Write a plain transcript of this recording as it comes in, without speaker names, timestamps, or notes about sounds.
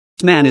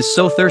This man is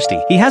so thirsty.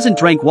 He hasn't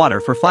drank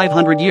water for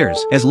 500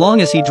 years. As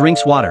long as he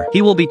drinks water,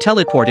 he will be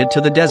teleported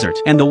to the desert,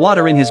 and the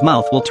water in his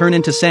mouth will turn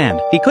into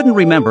sand. He couldn't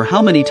remember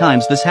how many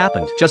times this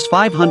happened. Just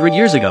 500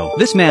 years ago,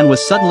 this man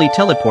was suddenly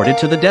teleported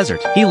to the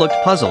desert. He looked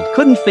puzzled,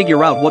 couldn't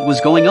figure out what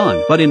was going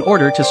on, but in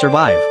order to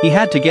survive, he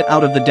had to get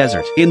out of the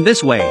desert. In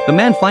this way, the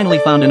man finally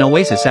found an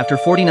oasis after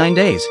 49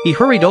 days. He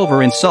hurried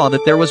over and saw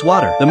that there was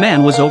water. The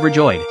man was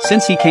overjoyed.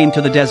 Since he came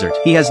to the desert,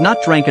 he has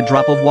not drank a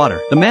drop of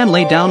water. The man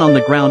lay down on the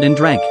ground and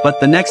drank,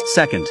 but the next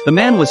second, the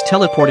man was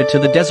teleported to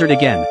the desert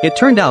again. It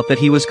turned out that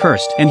he was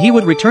cursed, and he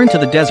would return to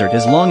the desert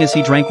as long as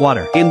he drank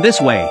water. In this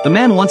way, the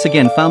man once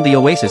again found the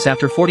oasis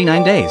after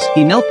 49 days.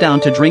 He knelt down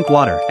to drink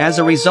water. As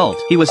a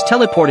result, he was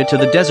teleported to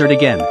the desert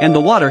again, and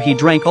the water he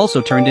drank also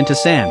turned into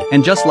sand.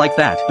 And just like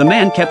that, the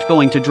man kept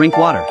going to drink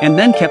water, and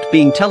then kept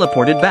being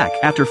teleported back.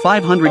 After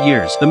 500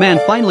 years, the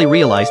man finally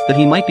realized that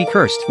he might be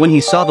cursed. When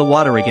he saw the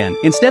water again,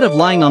 instead of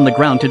lying on the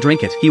ground to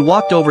drink it, he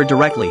walked over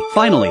directly.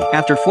 Finally,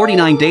 after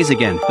 49 days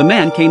again, the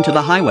man came to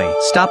the highway,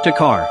 stopped a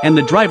car, and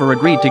the driver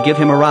agreed to give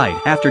him a ride.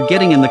 After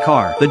getting in the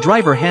car, the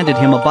driver handed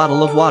him a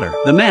bottle of water.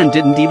 The man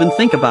didn't even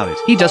think about it.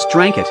 He just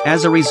drank it.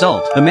 As a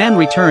result, the man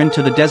returned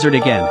to the desert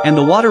again, and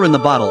the water in the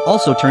bottle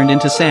also turned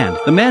into sand.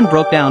 The man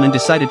broke down and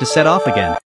decided to set off again.